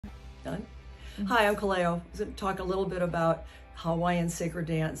Done? Hi, I'm Kaleo. I'm going to talk a little bit about Hawaiian sacred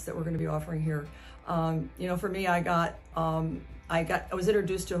dance that we're going to be offering here. You know, for me, I was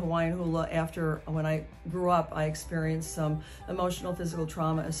introduced to Hawaiian Hula after, when I grew up, I experienced some emotional, physical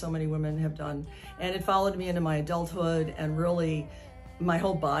trauma, as so many women have done. And it followed me into my adulthood, and really my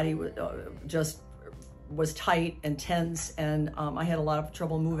whole body just was tight and tense, and I had a lot of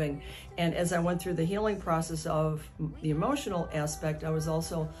trouble moving. And as I went through the healing process of the emotional aspect, I was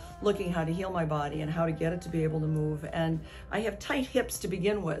also looking how to heal my body and how to get it to be able to move. And I have tight hips to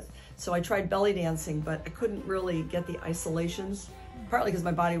begin with, so I tried belly dancing, but I couldn't really get the isolations, partly because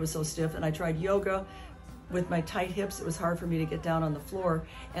my body was so stiff. And I tried yoga. With my tight hips, it was hard for me to get down on the floor.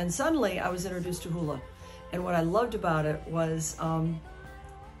 And suddenly I was introduced to hula. And what I loved about it was initially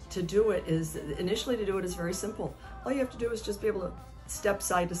to do it is very simple. All you have to do is just be able to step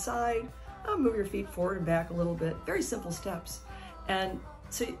side to side, move your feet forward and back a little bit, very simple steps. And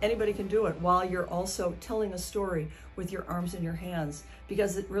so anybody can do it while you're also telling a story with your arms and your hands,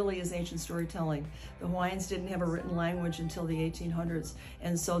 because it really is ancient storytelling. The Hawaiians didn't have a written language until the 1800s,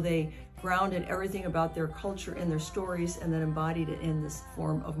 and so they grounded everything about their culture in their stories and then embodied it in this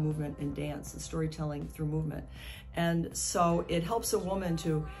form of movement and dance and storytelling through movement. And so it helps a woman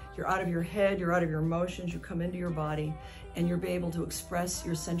you're out of your head, you're out of your emotions, you come into your body, and you're able to express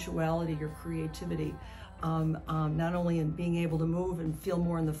your sensuality, your creativity, not only in being able to move and feel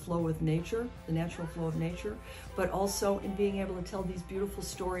more in the flow with nature, the natural flow of nature, but also in being able to tell these beautiful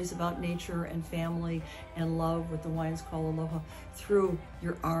stories about nature and family and love, what the Hawaiians call aloha, through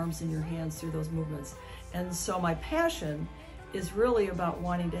your arms and your hands, through those movements. And so my passion is really about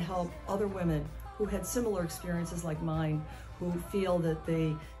wanting to help other women who had similar experiences like mine, who feel that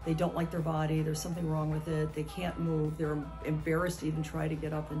they don't like their body, there's something wrong with it, they can't move, they're embarrassed to even try to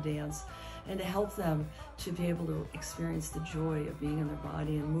get up and dance, and to help them to be able to experience the joy of being in their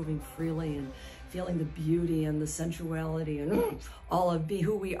body and moving freely and feeling the beauty and the sensuality and all of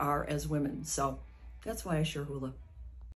who we are as women. So that's why I share hula.